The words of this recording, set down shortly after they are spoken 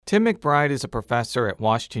Tim McBride is a professor at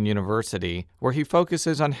Washington University, where he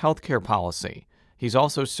focuses on healthcare policy. He's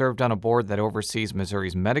also served on a board that oversees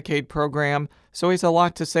Missouri's Medicaid program, so he has a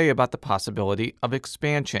lot to say about the possibility of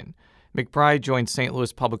expansion. McBride joined St.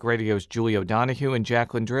 Louis Public Radio's Julie O'Donoghue and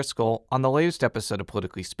Jacqueline Driscoll on the latest episode of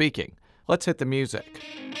Politically Speaking. Let's hit the music.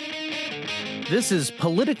 This is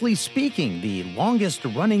Politically Speaking, the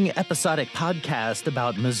longest-running episodic podcast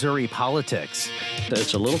about Missouri politics.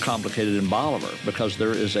 It's a little complicated in Bolivar because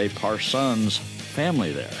there is a Parsons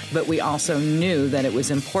family there. But we also knew that it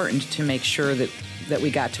was important to make sure that we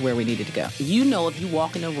got to where we needed to go. You know, if you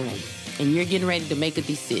walk in a room and you're getting ready to make a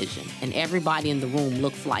decision and everybody in the room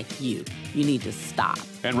looks like you need to stop.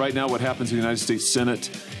 And right now what happens in the United States Senate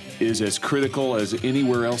is as critical as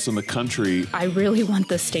anywhere else in the country. I really want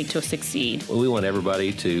the state to succeed. Well, we want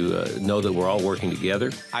everybody to know that we're all working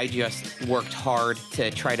together. I just worked hard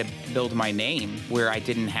to try to build my name where I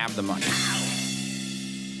didn't have the money.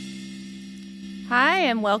 Hi,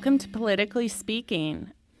 and welcome to Politically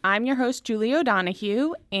Speaking. I'm your host, Julie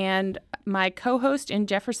O'Donoghue, and my co-host in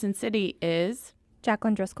Jefferson City is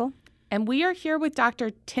Jacqueline Driscoll. And we are here with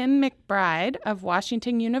Dr. Tim McBride of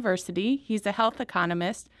Washington University. He's a health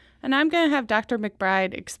economist, and I'm going to have Dr.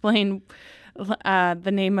 McBride explain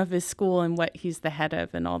the name of his school and what he's the head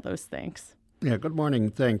of and all those things. Yeah, good morning.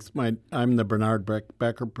 Thanks. I'm the Bernard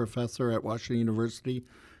Becker Professor at Washington University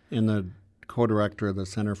and the co-director of the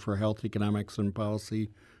Center for Health Economics and Policy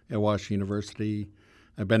at Washington University.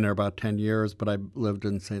 I've been there about 10 years, but I've lived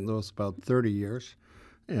in St. Louis about 30 years.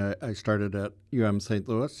 I started at St.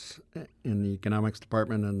 Louis in the economics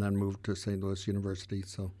department and then moved to St. Louis University.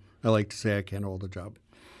 So I like to say I can't hold a job.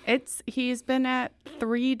 He's been at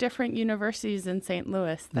 3 different universities in St.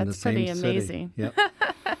 Louis. That's pretty amazing. Yep.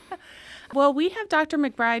 Well, we have Dr.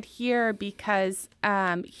 McBride here because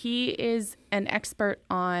he is an expert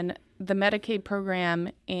on the Medicaid program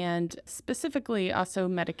and specifically also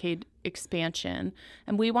Medicaid expansion.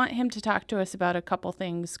 And we want him to talk to us about a couple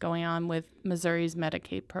things going on with Missouri's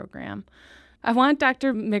Medicaid program. I want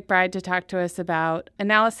Dr. McBride to talk to us about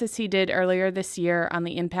analysis he did earlier this year on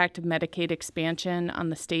the impact of Medicaid expansion on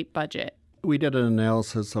the state budget. We did an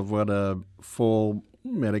analysis of what a full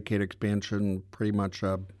Medicaid expansion, pretty much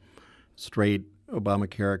a straight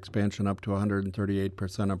Obamacare expansion up to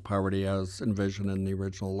 138% of poverty as envisioned in the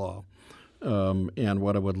original law, and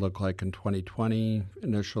what it would look like in 2020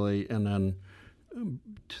 initially, and then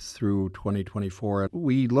through 2024.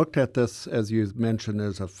 We looked at this, as you mentioned,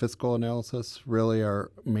 as a fiscal analysis. Really,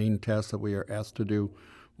 our main test that we are asked to do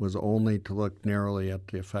was only to look narrowly at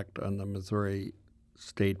the effect on the Missouri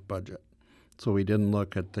state budget. So we didn't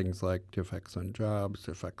look at things like the effects on jobs,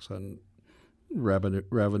 the effects on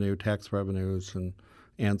revenue, tax revenues, and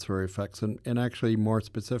ancillary effects. And actually, more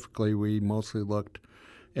specifically, we mostly looked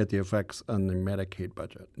at the effects on the Medicaid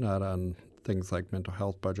budget, not on things like mental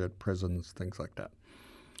health budget, prisons, things like that.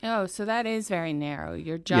 Oh, so that is very narrow.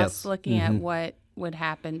 You're just looking at what would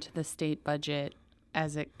happen to the state budget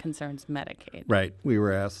as it concerns Medicaid. Right. We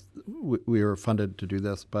were funded to do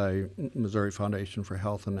this by Missouri Foundation for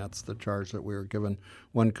Health, and that's the charge that we were given.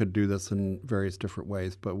 One could do this in various different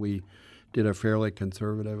ways, but we did a fairly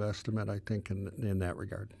conservative estimate, I think, in that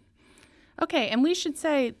regard. Okay, and we should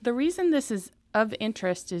say the reason this is of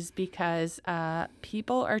interest is because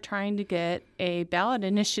people are trying to get a ballot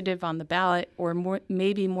initiative on the ballot, or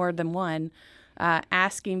maybe more than one,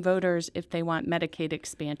 asking voters if they want Medicaid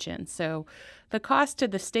expansion. So the cost to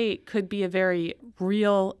the state could be a very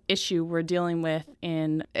real issue we're dealing with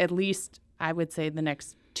in at least, I would say, the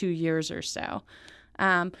next 2 years or so.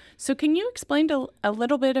 So can you explain a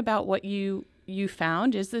little bit about what you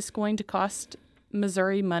found? Is this going to cost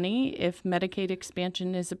Missouri money if Medicaid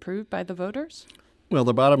expansion is approved by the voters? Well,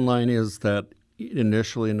 the bottom line is that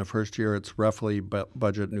initially in the first year, it's roughly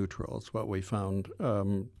budget neutral. It's what we found,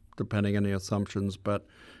 depending on the assumptions. But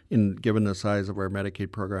given the size of our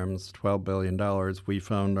Medicaid program is $12 billion, we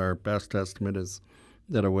found our best estimate is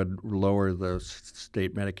that it would lower the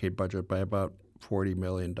state Medicaid budget by about $40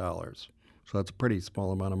 million. So that's a pretty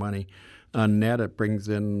small amount of money. On net, it brings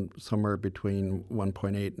in somewhere between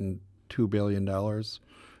 $1.8 and $2 billion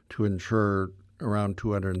to insure around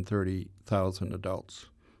 230,000 adults,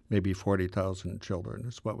 maybe 40,000 children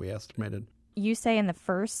is what we estimated. You say in the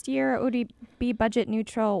first year it would be budget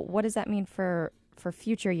neutral. What does that mean for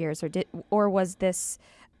future years? Or was this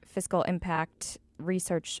fiscal impact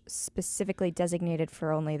research specifically designated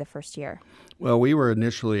for only the first year? Well, we were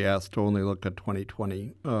initially asked to only look at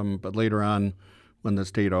 2020, but later on, when the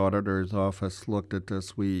state auditor's office looked at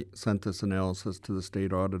this, we sent this analysis to the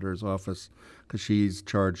state auditor's office because she's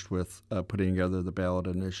charged with putting together the ballot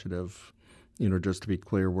initiative just to be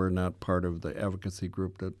clear, we're not part of the advocacy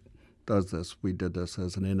group that does this. We did this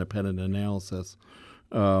as an independent analysis.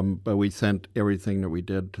 But we sent everything that we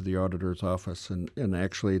did to the auditor's office, and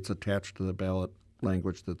actually it's attached to the ballot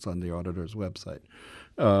language that's on the auditor's website.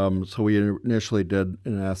 So we initially did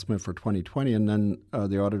an estimate for 2020, and then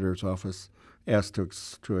the auditor's office asked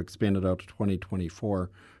to expand it out to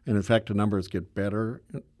 2024. And in fact, the numbers get better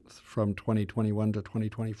from 2021 to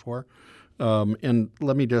 2024. And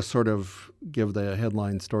let me just sort of give the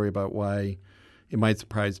headline story about why it might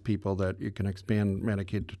surprise people that you can expand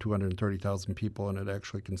Medicaid to 230,000 people and it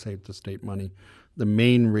actually can save the state money. The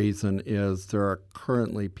main reason is there are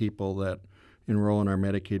currently people that enroll in our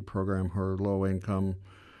Medicaid program who are low income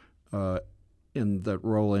and that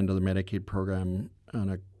roll into the Medicaid program on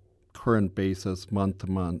a current basis month to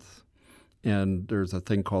month. And there's a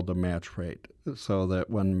thing called the match rate, so that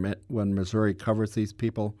when Missouri covers these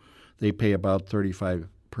people, they pay about 35%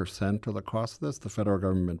 of the cost of this. The federal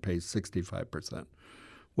government pays 65%.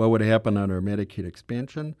 What would happen under Medicaid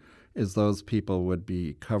expansion is those people would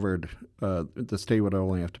be covered. The state would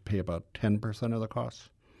only have to pay about 10% of the cost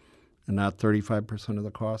and not 35% of the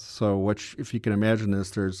cost. So if you can imagine this,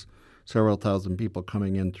 there's several thousand people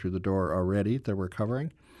coming in through the door already that we're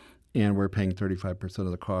covering, and we're paying 35%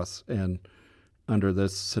 of the costs. And under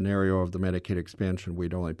this scenario of the Medicaid expansion,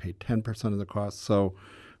 we'd only pay 10% of the costs. So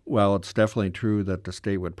while it's definitely true that the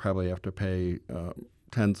state would probably have to pay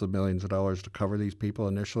tens of millions of dollars to cover these people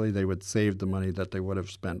initially, they would save the money that they would have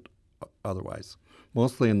spent otherwise,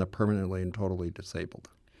 mostly in the permanently and totally disabled.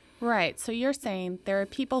 Right. So you're saying there are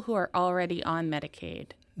people who are already on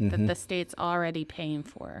Medicaid that the state's already paying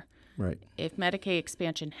for. Right. If Medicaid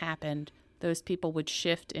expansion happened, those people would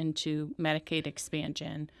shift into Medicaid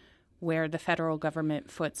expansion, where the federal government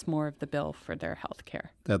foots more of the bill for their health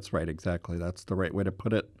care. That's right, exactly. That's the right way to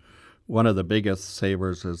put it. One of the biggest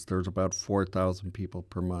savers is there's about 4,000 people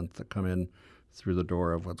per month that come in through the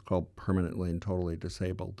door of what's called permanently and totally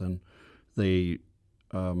disabled. And they,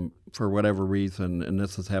 for whatever reason, and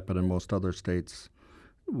this has happened in most other states,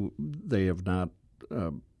 they have not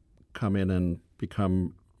come in and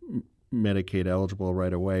become Medicaid eligible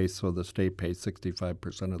right away, so the state pays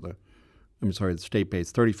 65% of the state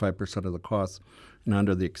pays 35% of the costs. And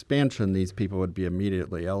under the expansion, these people would be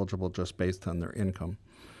immediately eligible just based on their income.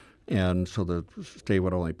 And so the state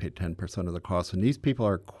would only pay 10% of the costs. And these people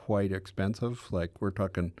are quite expensive. Like, we're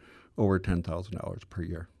talking over $10,000 per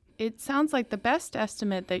year. It sounds like the best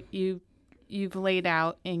estimate that you've laid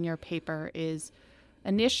out in your paper is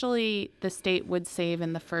initially the state would save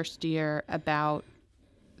in the first year about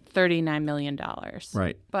 $39 million.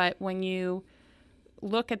 Right. But when you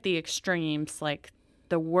look at the extremes, like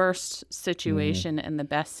the worst situation and the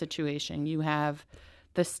best situation, you have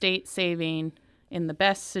the state saving in the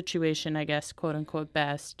best situation, I guess, quote unquote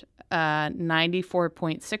best,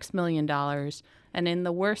 $94.6 million. And in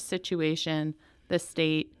the worst situation, the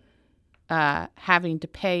state having to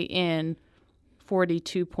pay in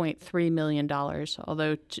 $42.3 million.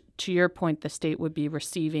 Although, to your point, the state would be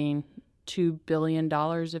receiving $2 billion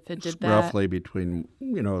if it did that. Roughly between,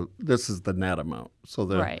 this is the net amount. So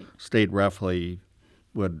the state roughly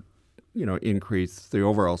would, increase the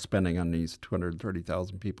overall spending on these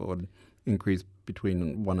 230,000 people would increase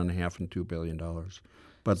between $1.5 and $2 billion.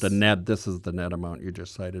 But the net, this is the net amount you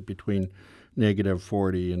just cited, between negative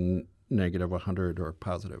 40 and negative 100 or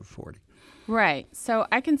positive 40. Right. So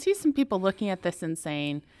I can see some people looking at this and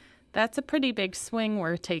saying, that's a pretty big swing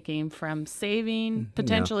we're taking from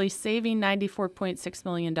potentially saving $94.6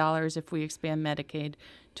 million if we expand Medicaid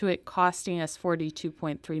to it costing us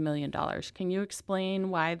 $42.3 million. Can you explain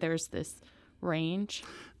why there's this range?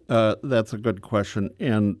 That's a good question.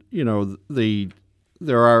 And,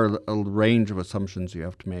 there are a range of assumptions you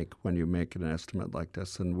have to make when you make an estimate like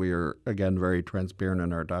this. And we are, again, very transparent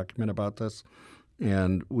in our document about this.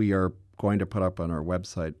 And we are going to put up on our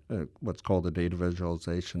website what's called a data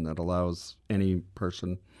visualization that allows any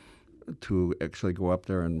person to actually go up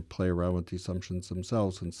there and play around with the assumptions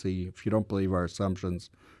themselves and see if you don't believe our assumptions,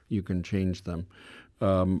 you can change them.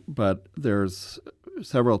 But there's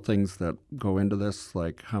several things that go into this,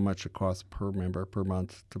 like how much it costs per member per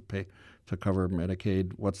month to cover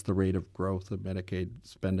Medicaid, what's the rate of growth of Medicaid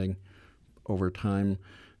spending over time.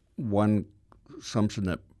 One assumption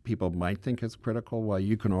that people might think is critical, while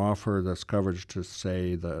you can offer this coverage to,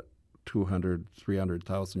 say, the 200,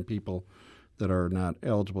 300,000 people that are not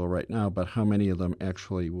eligible right now, but how many of them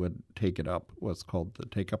actually would take it up, what's called the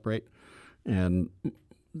take-up rate. And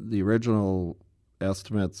the original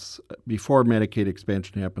estimates, before Medicaid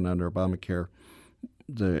expansion happened under Obamacare,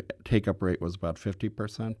 the take-up rate was about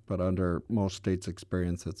 50%, but under most states'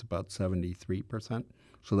 experience, it's about 73%.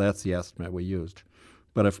 So that's the estimate we used.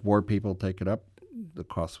 But if more people take it up, the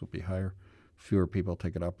cost will be higher. Fewer people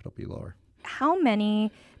take it up, it'll be lower. How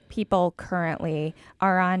many people currently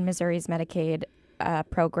are on Missouri's Medicaid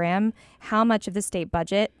program? How much of the state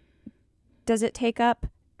budget does it take up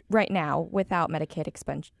right now without Medicaid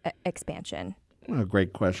expansion? A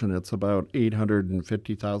great question. It's about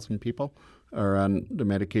 850,000 people are on the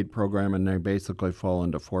Medicaid program, and they basically fall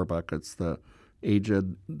into four buckets: the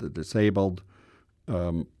aged, the disabled,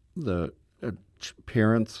 the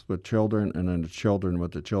parents with children, and then the children,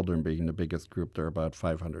 with the children being the biggest group. They're about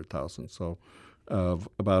 500,000. So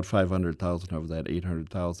about 500,000 of that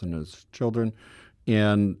 800,000 is children.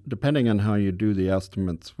 And depending on how you do the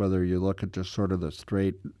estimates, whether you look at just sort of the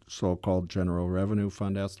straight so-called general revenue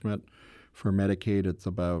fund estimate for Medicaid, it's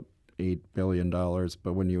about $8 billion.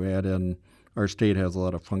 But when you add in, our state has a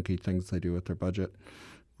lot of funky things they do with their budget,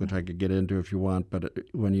 which I could get into if you want. But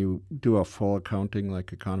when you do a full accounting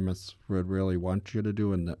like economists would really want you to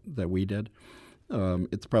do, and that we did,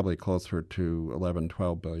 it's probably closer to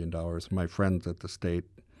 $11-12 billion. My friends at the state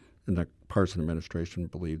and the Parson administration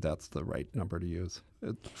believe that's the right number to use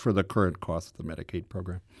for the current cost of the Medicaid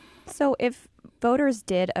program. So if voters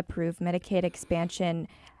did approve Medicaid expansion,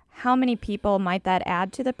 how many people might that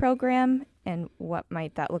add to the program, and what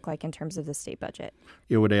might that look like in terms of the state budget?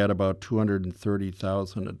 It would add about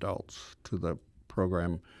 230,000 adults to the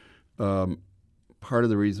program. Part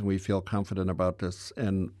of the reason we feel confident about this,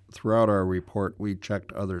 and throughout our report, we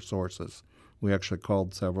checked other sources. We actually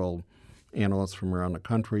called several analysts from around the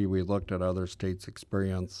country. We looked at other states'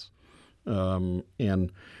 experience.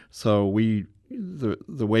 And so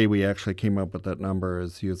the way we actually came up with that number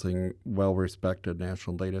is using well-respected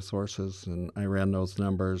national data sources. And I ran those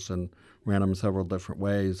numbers and ran them several different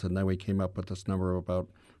ways. And then we came up with this number of about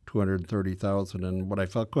 230,000. And what I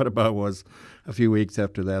felt good about was a few weeks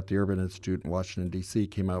after that, the Urban Institute in Washington, D.C.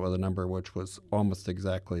 came out with a number which was almost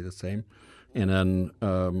exactly the same. And then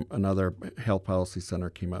another health policy center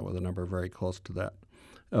came out with a number very close to that.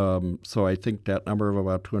 So I think that number of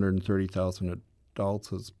about 230,000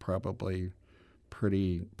 adults is probably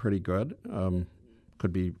pretty good.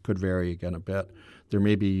 Could vary again a bit.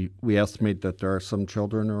 We estimate that there are some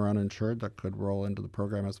children who are uninsured that could roll into the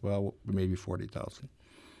program as well, maybe 40,000.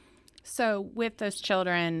 So with those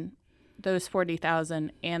children, those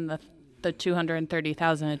 40,000 and the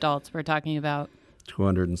 230,000 adults we're talking about,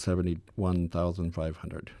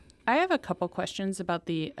 271,500. I have a couple questions about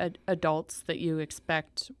the adults that you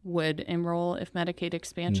expect would enroll if Medicaid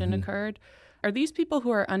expansion occurred. Are these people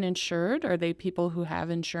who are uninsured? Are they people who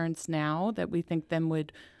have insurance now that we think then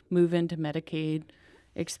would move into Medicaid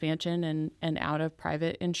expansion and out of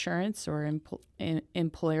private insurance or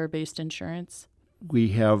employer-based insurance? We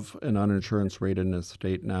have an uninsurance rate in this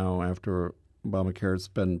state now after Obamacare has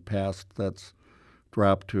been passed that's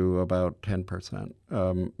dropped to about 10%,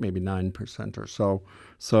 maybe 9% or so.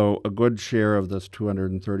 So a good share of this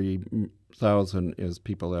 230,000 is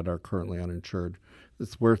people that are currently uninsured.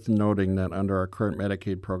 It's worth noting that under our current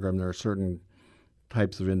Medicaid program, there are certain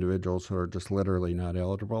types of individuals who are just literally not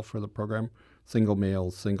eligible for the program: single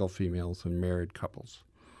males, single females, and married couples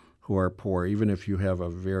who are poor. Even if you have a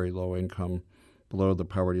very low income below the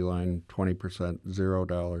poverty line, 20%,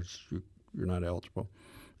 $0, you're not eligible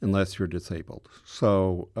unless you're disabled.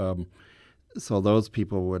 So those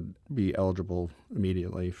people would be eligible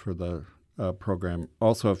immediately for the program.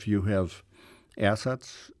 Also, if you have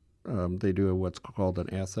assets, they do what's called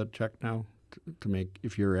an asset check now to make,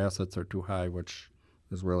 if your assets are too high, which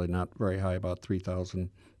is really not very high, about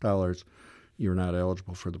 $3,000, you're not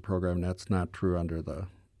eligible for the program. That's not true under the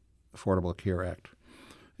Affordable Care Act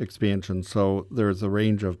expansion. So there's a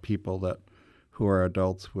range of people who are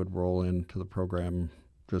adults would roll into the program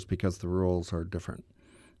just because the rules are different.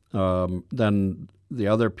 Then the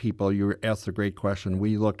other people, you asked a great question.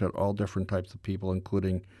 We looked at all different types of people,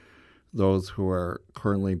 including those who are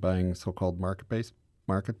currently buying so-called marketplace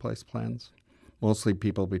plans, mostly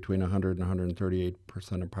people between 100 and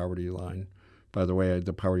 138% of poverty line. By the way,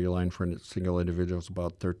 the poverty line for a single individual is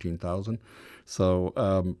about 13,000. So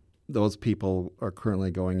those people are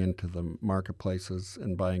currently going into the marketplaces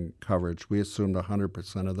and buying coverage. We assumed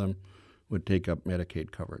 100% of them would take up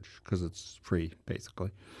Medicaid coverage because it's free,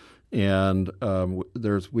 basically. And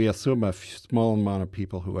we assume a small amount of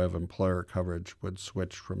people who have employer coverage would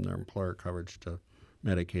switch from their employer coverage to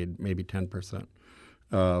Medicaid, maybe 10%.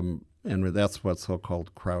 And that's what's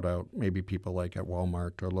so-called crowd out, maybe people like at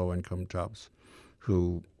Walmart or low-income jobs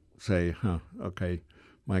who say, okay,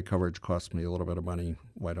 my coverage costs me a little bit of money.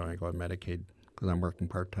 Why don't I go on Medicaid? Because I'm working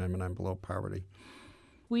part-time and I'm below poverty.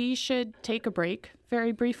 we should take a break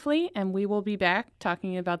very briefly, and we will be back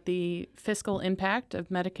talking about the fiscal impact of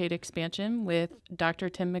Medicaid expansion with Dr.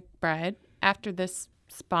 Tim McBride after this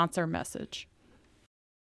sponsor message.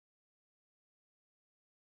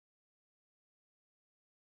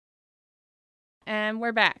 And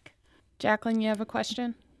we're back. Jacqueline, you have a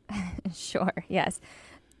question? Sure, yes.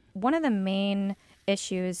 One of the main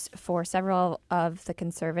issues for several of the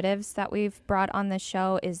conservatives that we've brought on this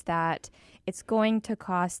show is that it's going to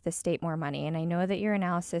cost the state more money. And I know that your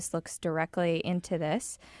analysis looks directly into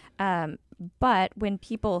this. But when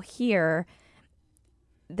people hear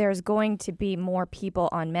there's going to be more people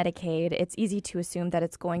on Medicaid, it's easy to assume that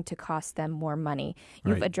it's going to cost them more money.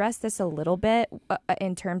 You've addressed this a little bit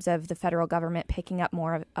in terms of the federal government picking up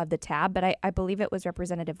more of the tab, but I believe it was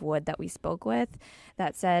Representative Wood that we spoke with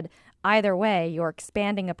that said, either way, you're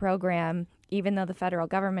expanding a program, even though the federal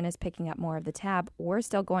government is picking up more of the tab, we're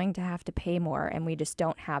still going to have to pay more, and we just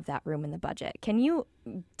don't have that room in the budget. Can you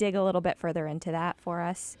dig a little bit further into that for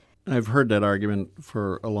us? I've heard that argument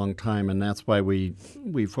for a long time, and that's why we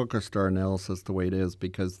focused our analysis the way it is,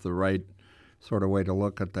 because the right sort of way to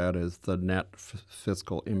look at that is the net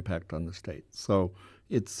fiscal impact on the state. So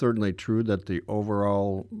it's certainly true that the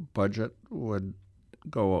overall budget would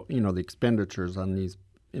go, the expenditures on these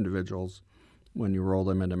individuals when you roll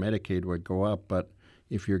them into Medicaid would go up, but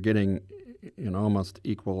if you're getting an almost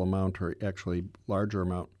equal amount or actually larger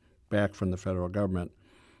amount back from the federal government,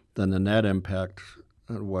 then the net impact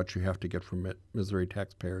what you have to get from Missouri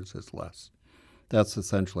taxpayers is less. That's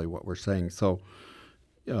essentially what we're saying. So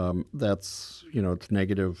that's, it's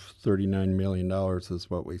negative $39 million is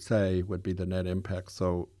what we say would be the net impact.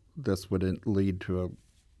 So this would lead to a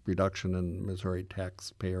reduction in Missouri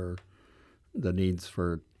taxpayer, the needs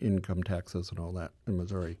for income taxes and all that in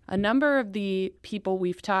Missouri. A number of the people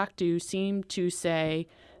we've talked to seem to say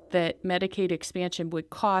that Medicaid expansion would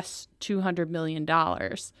cost $200 million.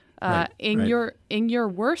 In your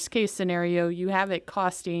worst case scenario, you have it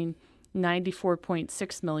costing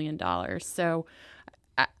 $94.6 million. So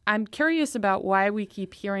I'm curious about why we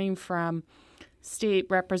keep hearing from state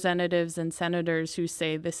representatives and senators who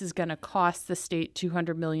say this is going to cost the state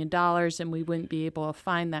 $200 million and we wouldn't be able to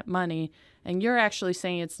find that money. And you're actually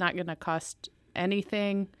saying it's not going to cost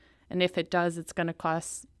anything. And if it does, it's going to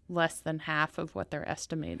cost less than half of what their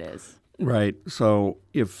estimate is. Right. So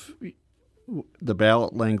if the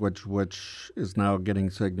ballot language, which is now getting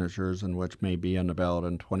signatures and which may be on the ballot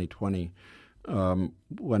in 2020,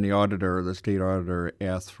 when the state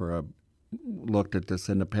auditor looked at this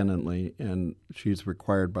independently, and she's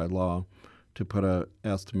required by law to put an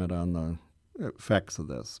estimate on the effects of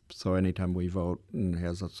this. So anytime we vote and it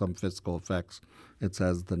has some fiscal effects, it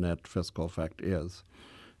says the net fiscal effect is.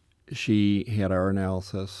 She had our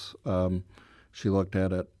analysis. She looked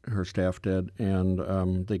at it, her staff did,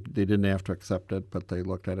 and they didn't have to accept it, but they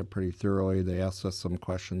looked at it pretty thoroughly. They asked us some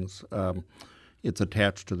questions. It's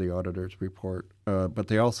attached to the auditor's report, but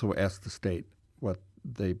they also asked the state what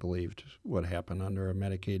they believed would happen under a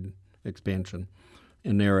Medicaid expansion.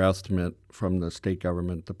 And their estimate from the state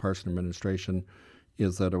government, the Parson administration,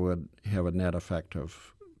 is that it would have a net effect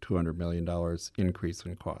of $200 million increase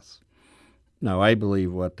in costs. Now, I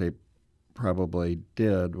believe what they probably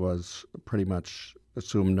did was pretty much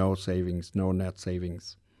assume no net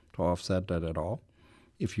savings to offset that at all.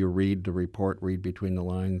 If you read the report, read between the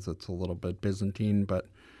lines, it's a little bit Byzantine, but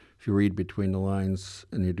if you read between the lines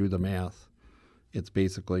and you do the math, it's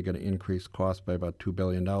basically going to increase cost by about $2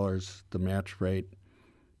 billion. The match rate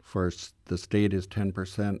for the state is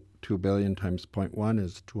 10%. $2 billion times 0.1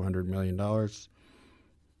 is $200 million.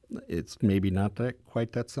 It's maybe not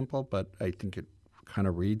quite that simple, but I think it kind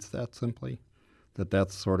of reads that simply,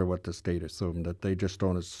 that's sort of what the state assumed, that they just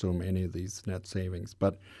don't assume any of these net savings.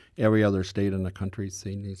 But every other state in the country's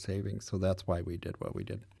seen these savings, so that's why we did what we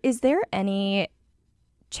did. Is there any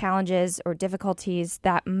challenges or difficulties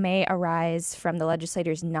that may arise from the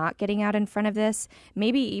legislators not getting out in front of this,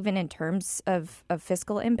 maybe even in terms of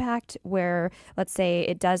fiscal impact, where, let's say,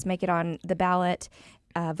 it does make it on the ballot,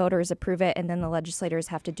 voters approve it, and then the legislators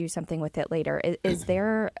have to do something with it later? Is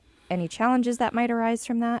there any challenges that might arise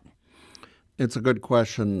from that? It's a good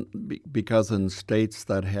question, because in states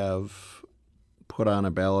that have put on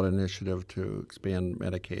a ballot initiative to expand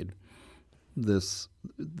Medicaid,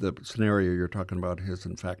 the scenario you're talking about has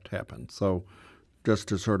in fact happened. So just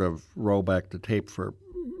to sort of roll back the tape for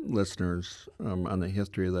listeners on the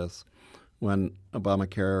history of this, when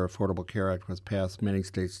Obamacare, Affordable Care Act was passed, many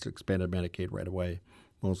states expanded Medicaid right away,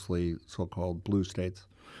 mostly so-called blue states.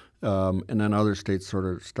 And then other states sort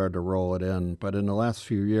of started to roll it in. But in the last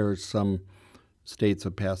few years, some states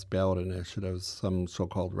have passed ballot initiatives, some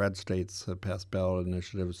so-called red states have passed ballot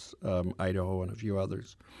initiatives, Idaho and a few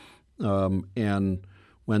others. And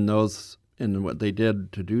what they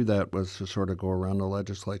did to do that was to sort of go around the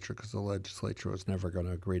legislature, because the legislature was never going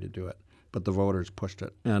to agree to do it. But the voters pushed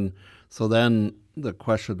it. And so then the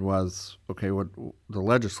question was, okay, the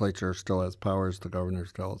legislature still has powers, the governor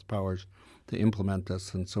still has powers to implement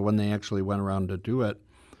this. And so when they actually went around to do it,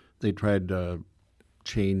 they tried to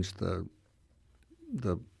change the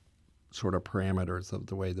sort of parameters of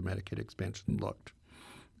the way the Medicaid expansion looked.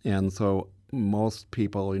 And so most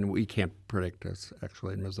people, we can't predict this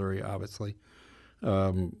actually in Missouri, obviously.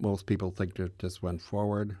 Most people think that this went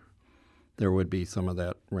forward. There would be some of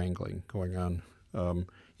that wrangling going on.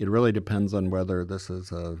 It really depends on whether this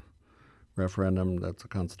is a referendum that's a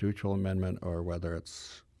constitutional amendment or whether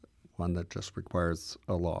it's one that just requires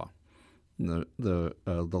a law. The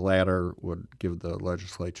latter would give the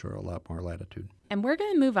legislature a lot more latitude. And we're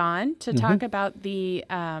going to move on to talk about the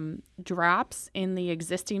drops in the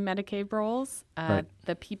existing Medicaid rolls, Right.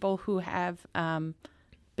 the people who have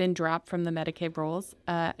been dropped from the Medicaid rolls.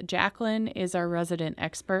 Jacqueline is our resident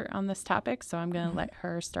expert on this topic, so I'm going to let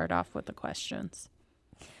her start off with the questions.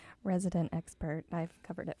 Resident expert. I've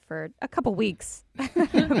covered it for a couple weeks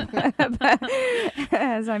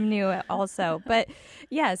as I'm new also. But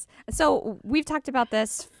yes, so we've talked about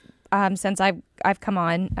this since I've come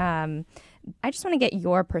on. I just want to get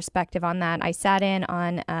your perspective on that. I sat in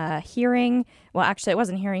on a hearing. Well, actually, it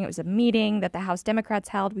wasn't a hearing. It was a meeting that the House Democrats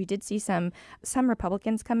held. We did see some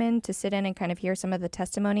Republicans come in to sit in and kind of hear some of the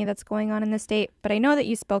testimony that's going on in the state. But I know that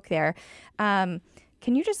you spoke there.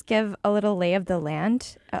 Can you just give a little lay of the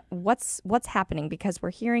land? What's happening? Because we're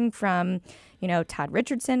hearing from, Todd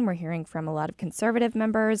Richardson. We're hearing from a lot of conservative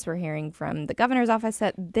members. We're hearing from the governor's office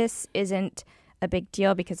that this isn't a big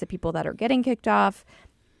deal because the people that are getting kicked off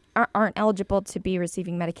aren't eligible to be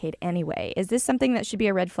receiving Medicaid anyway. Is this something that should be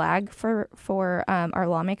a red flag for our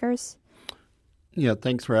lawmakers? Yeah,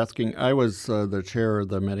 thanks for asking. I was the chair of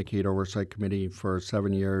the Medicaid Oversight Committee for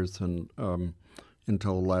 7 years and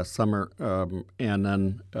until last summer. And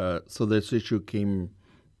then so this issue came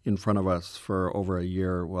in front of us for over a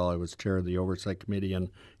year while I was chair of the Oversight Committee. And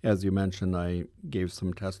as you mentioned, I gave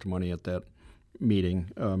some testimony at that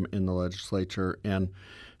meeting in the legislature. And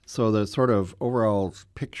so the sort of overall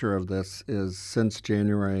picture of this is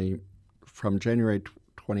from January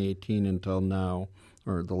 2018 until now,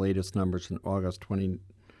 or the latest numbers in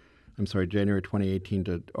January 2018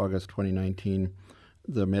 to August 2019,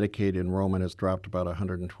 the Medicaid enrollment has dropped about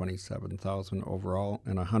 127,000 overall,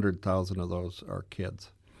 and 100,000 of those are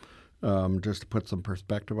kids. Just to put some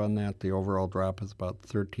perspective on that, the overall drop is about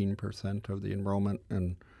 13% of the enrollment,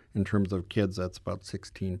 and in terms of kids, that's about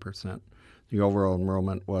 16%. The overall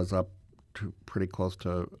enrollment was up to pretty close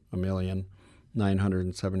to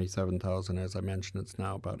 1,977,000. As I mentioned, it's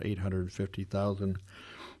now about 850,000.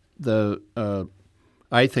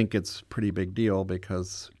 I think it's a pretty big deal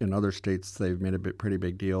because in other states they've made a pretty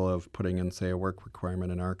big deal of putting in, say, a work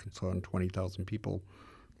requirement in Arkansas, and 20,000 people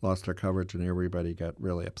lost their coverage, and everybody got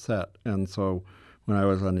really upset. And so when I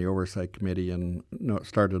was on the Oversight Committee and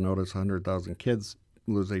started to notice 100,000 kids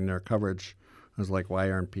losing their coverage, I was like, why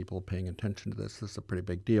aren't people paying attention to this? This is a pretty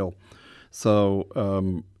big deal. So,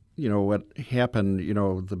 what happened,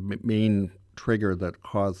 the main trigger that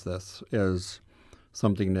caused this is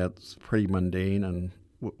something that's pretty mundane, and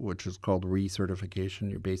which is called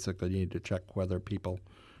recertification. You basically need to check whether people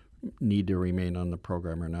need to remain on the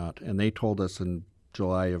program or not. And they told us in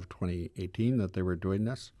July of 2018 that they were doing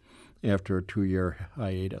this after a 2-year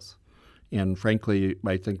hiatus. And frankly,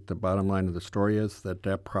 I think the bottom line of the story is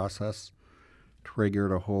that process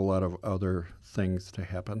triggered a whole lot of other things to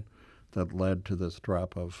happen that led to this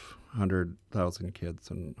drop of 100,000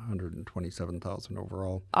 kids and 127,000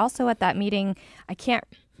 overall. Also at that meeting, I can't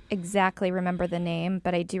exactly remember the name,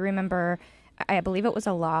 but I do remember, I believe it was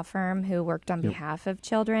a law firm who worked on behalf of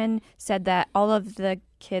children, said that all of the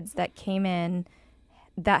kids that came in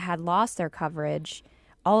that had lost their coverage,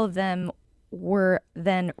 all of them were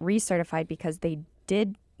then recertified because they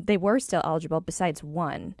were still eligible besides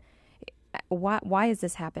one. Why is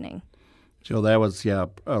this happening? So that was, a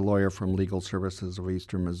lawyer from Legal Services of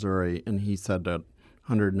Eastern Missouri, and he said that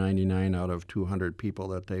 199 out of 200 people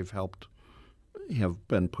that they've helped have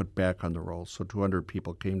been put back on the rolls. So 200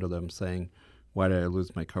 people came to them saying, why did I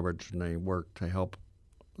lose my coverage? And they worked to help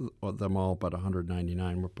them all, but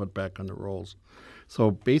 199 were put back on the rolls.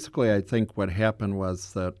 So basically, I think what happened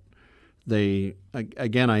was that I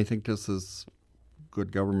think this is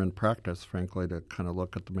good government practice, frankly, to kind of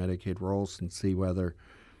look at the Medicaid rolls and see whether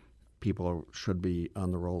people should be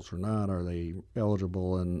on the rolls or not. Are they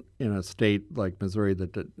eligible? And in a state like Missouri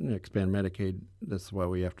that didn't expand Medicaid, this is what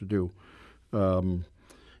we have to do.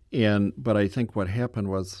 But I think what happened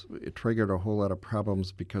was it triggered a whole lot of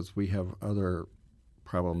problems because we have other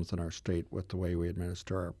problems in our state with the way we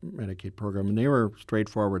administer our Medicaid program. And they were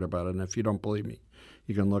straightforward about it. And if you don't believe me,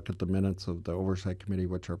 you can look at the minutes of the Oversight Committee,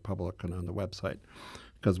 which are public and on the website,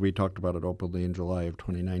 because we talked about it openly in July of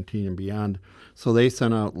 2019 and beyond. So they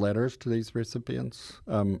sent out letters to these recipients,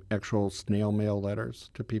 actual snail mail letters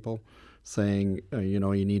to people saying, you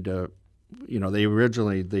need to,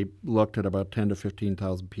 they looked at about 10 to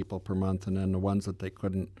 15,000 people per month, and then the ones that they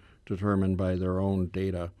couldn't determine by their own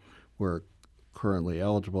data were currently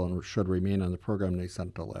eligible and should remain on the program. They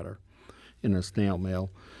sent a letter in a snail mail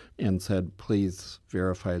and said, please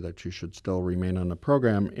verify that you should still remain on the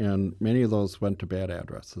program. And many of those went to bad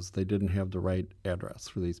addresses. They didn't have the right address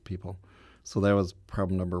for these people. So that was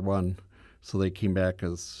problem number one. So they came back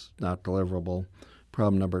as not deliverable.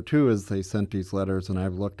 Problem number two is they sent these letters, and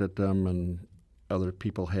I've looked at them, and other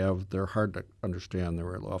people have. They're hard to understand. They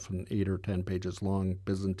were often 8 or 10 pages long,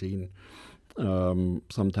 Byzantine.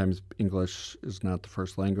 Sometimes English is not the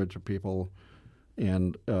first language of people.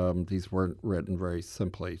 And these weren't written very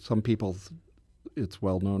simply. Some people, it's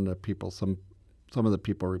well known that some of the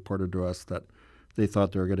people reported to us that they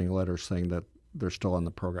thought they were getting letters saying that they're still on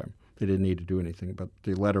the program. They didn't need to do anything, but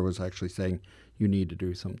the letter was actually saying you need to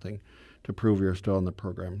do something to prove you're still in the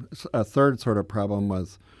program. A third sort of problem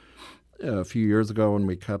was a few years ago when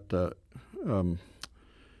we cut the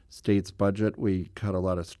state's budget, we cut a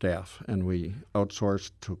lot of staff, and we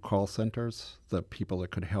outsourced to call centers the people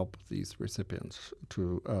that could help these recipients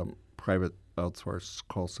to private outsourced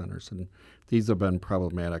call centers. And these have been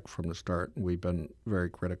problematic from the start, and we've been very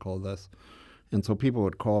critical of this. And so people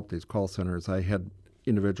would call up these call centers. I had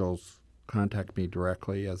individuals contact me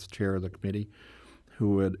directly as chair of the committee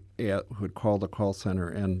who would call the call center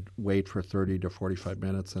and wait for 30 to 45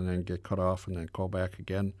 minutes and then get cut off and then call back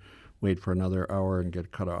again, wait for another hour and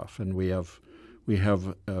get cut off. And we have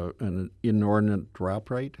an inordinate drop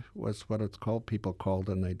rate, was what it's called. People called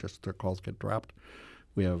and their calls get dropped.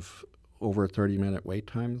 We have over 30-minute wait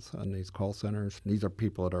times on these call centers. These are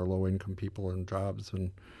people that are low-income people in jobs,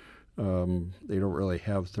 and they don't really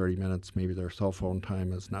have 30 minutes. Maybe their cell phone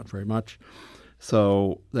time is not very much.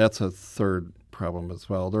 So that's a third problem as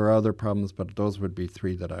well. There are other problems, but those would be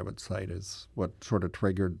three that I would cite as what sort of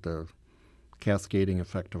triggered the cascading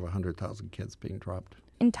effect of 100,000 kids being dropped.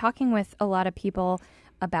 In talking with a lot of people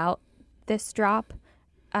about this drop,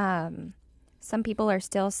 some people are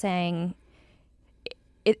still saying,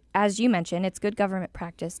 as you mentioned, it's good government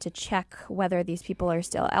practice to check whether these people are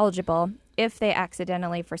still eligible. If they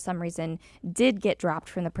accidentally, for some reason, did get dropped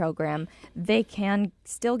from the program, they can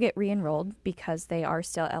still get re-enrolled because they are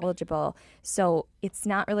still eligible. So it's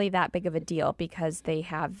not really that big of a deal because they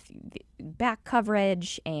have back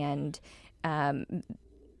coverage and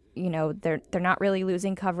they're not really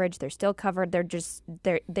losing coverage. They're still covered.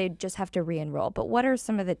 They just have to re-enroll. But what are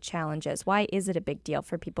some of the challenges? Why is it a big deal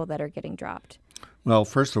for people that are getting dropped? Well,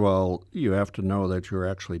 first of all, you have to know that you're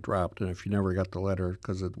actually dropped. And if you never got the letter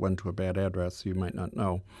because it went to a bad address, you might not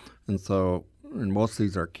know. And most of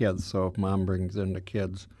these are kids. So if mom brings in the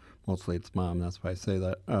kids, mostly it's mom, that's why I say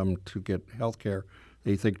that, to get health care,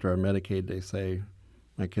 they think they're on Medicaid. They say,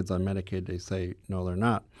 my kid's on Medicaid. They say, no, they're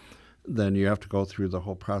not. Then you have to go through the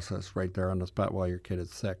whole process right there on the spot while your kid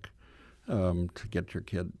is sick to get your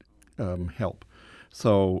kid help.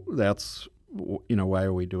 So that's, why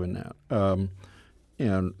are we doing that?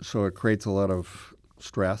 And so it creates a lot of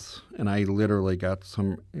stress. And I literally got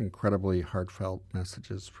some incredibly heartfelt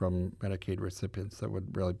messages from Medicaid recipients that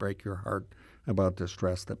would really break your heart about the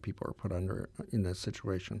stress that people are put under in this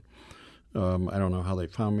situation. I don't know how they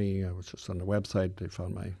found me. I was just on the website. They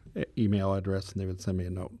found my email address, and they would send me a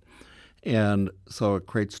note. And so it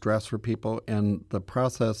creates stress for people. And the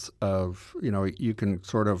process of, you can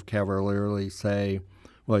sort of cavalierly say,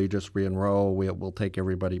 well, you just re-enroll, we'll take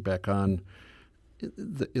everybody back on.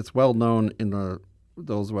 It's well known in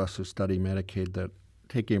those of us who study Medicaid that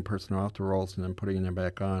taking a person off the rolls and then putting them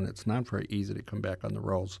back on, it's not very easy to come back on the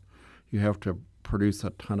rolls. You have to produce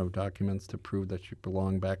a ton of documents to prove that you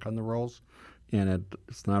belong back on the rolls, and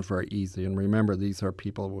it's not very easy. And remember, these are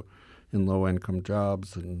people in low-income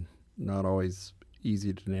jobs and not always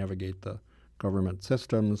easy to navigate the government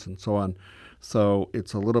systems and so on. So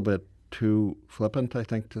it's a little bit too flippant, I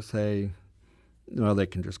think, to say, no, they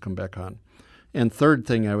can just come back on. And third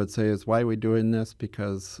thing I would say is, why are we doing this?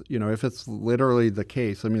 Because, if it's literally the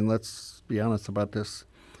case, let's be honest about this.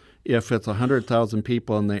 If it's 100,000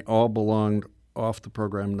 people and they all belonged off the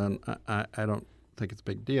program, then I don't think it's a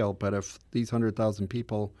big deal. But if these 100,000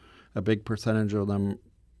 people, a big percentage of them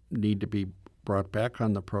need to be brought back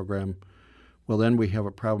on the program, well, then we have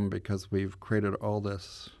a problem because we've created all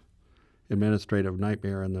this administrative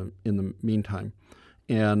nightmare in the meantime.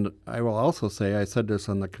 And I will also say, I said this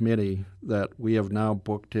on the committee, that we have now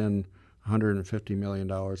booked in $150 million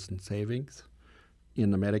in savings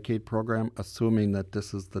in the Medicaid program, assuming that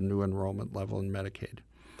this is the new enrollment level in Medicaid.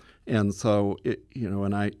 And so,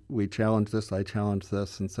 we challenged this, I challenged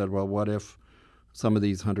this and said, well, what if some of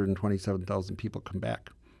these 127,000 people come back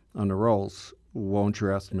on the rolls? Won't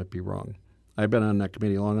your estimate be wrong? I've been on that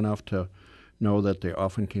committee long enough to know that they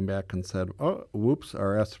often came back and said, oh, whoops,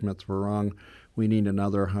 our estimates were wrong. We need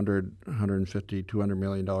another $100, $150, $200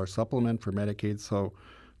 million supplement for Medicaid. So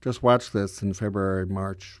just watch this in February,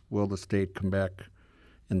 March. Will the state come back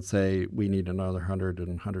and say we need another $100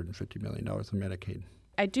 and $150 million in Medicaid?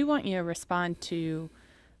 I do want you to respond to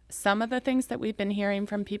some of the things that we've been hearing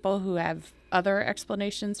from people who have other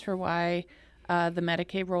explanations for why the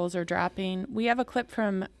Medicaid rolls are dropping. We have a clip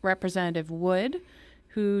from Representative Wood,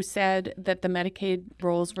 who said that the Medicaid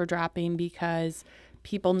rolls were dropping because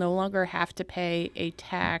people no longer have to pay a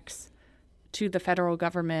tax to the federal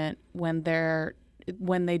government when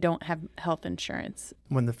they don't have health insurance.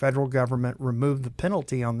 When the federal government removed the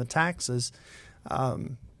penalty on the taxes,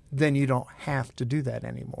 then you don't have to do that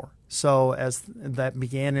anymore. So as that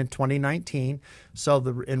began in 2019, so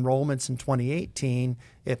the enrollments in 2018,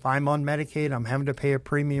 if I'm on Medicaid, I'm having to pay a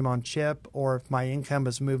premium on CHIP, or if my income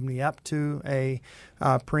has moved me up to a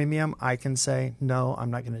premium, I can say, no,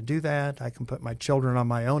 I'm not going to do that. I can put my children on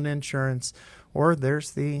my own insurance. Or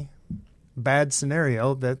there's the bad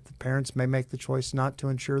scenario that the parents may make the choice not to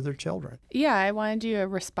insure their children. Yeah, I wanted you to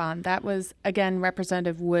respond. That was, again,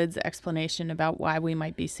 Representative Wood's explanation about why we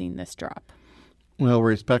might be seeing this drop. Well,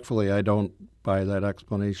 respectfully, I don't buy that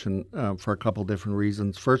explanation for a couple different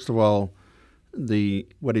reasons. First of all,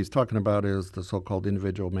 what he's talking about is the so-called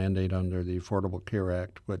individual mandate under the Affordable Care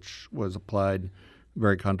Act, which was applied,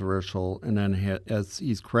 very controversial, and then as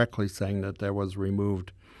he's correctly saying that was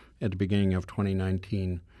removed at the beginning of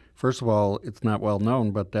 2019. First of all, it's not well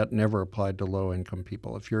known, but that never applied to low-income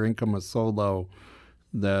people. If your income was so low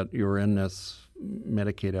that you were in this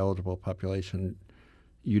Medicaid-eligible population,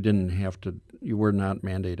 you were not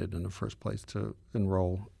mandated in the first place to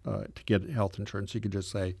enroll to get health insurance. You could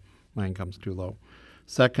just say, my income's too low.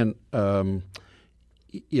 Second,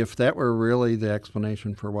 if that were really the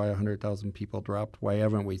explanation for why 100,000 people dropped, why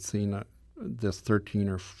haven't we seen this 13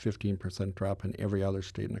 or 15% drop in every other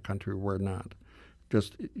state in the country? We're not.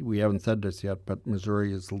 We haven't said this yet, but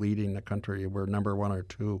Missouri is leading the country. We're number 1 or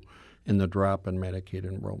 2 in the drop in Medicaid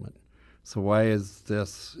enrollment. So why is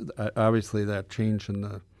this? Obviously, that change in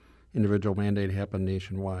the individual mandate happened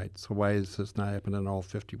nationwide. So why is this not happening in all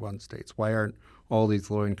 51 states? Why aren't all these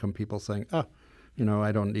low-income people saying, I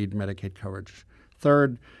don't need Medicaid coverage?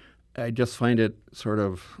 Third, I just find it sort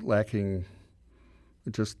of lacking.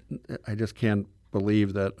 I just can't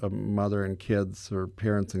believe that a mother and kids or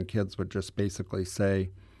parents and kids would just basically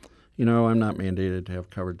say, I'm not mandated to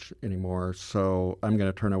have coverage anymore, so I'm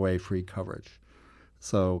going to turn away free coverage.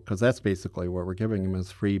 So, because that's basically what we're giving them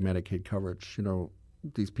is free Medicaid coverage.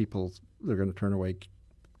 These people, they're going to turn away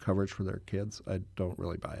coverage for their kids. I don't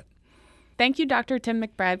really buy it. Thank you, Dr. Tim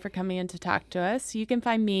McBride, for coming in to talk to us. You can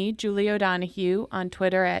find me, Julie O'Donohue, on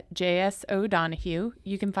Twitter at JSO'Donohue.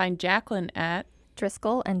 You can find Jacqueline at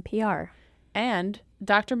Driscoll and PR. And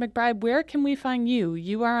Dr. McBride, where can we find you?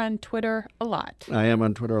 You are on Twitter a lot. I am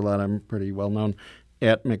on Twitter a lot. I'm pretty well known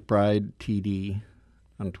at McBride TD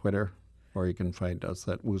on Twitter, or you can find us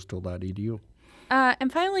at woostel.edu.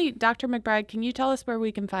 And finally, Dr. McBride, can you tell us where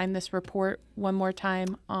we can find this report one more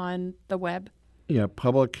time on the web? Yeah,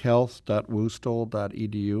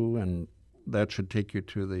 publichealth.woostel.edu, and that should take you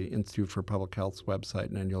to the Institute for Public Health's website,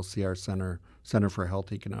 and then you'll see our Center for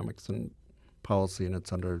Health Economics and Policy, and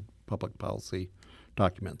it's under public policy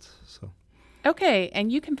documents. So. Okay,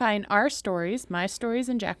 and you can find our stories, my stories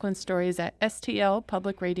and Jacqueline's stories, at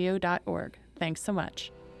stlpublicradio.org. Thanks so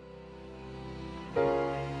much.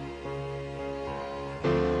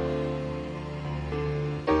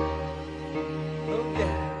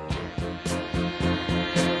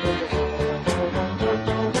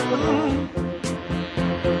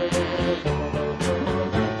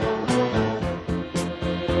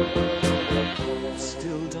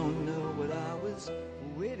 Still don't know what I was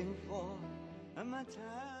waiting for. And my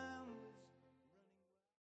time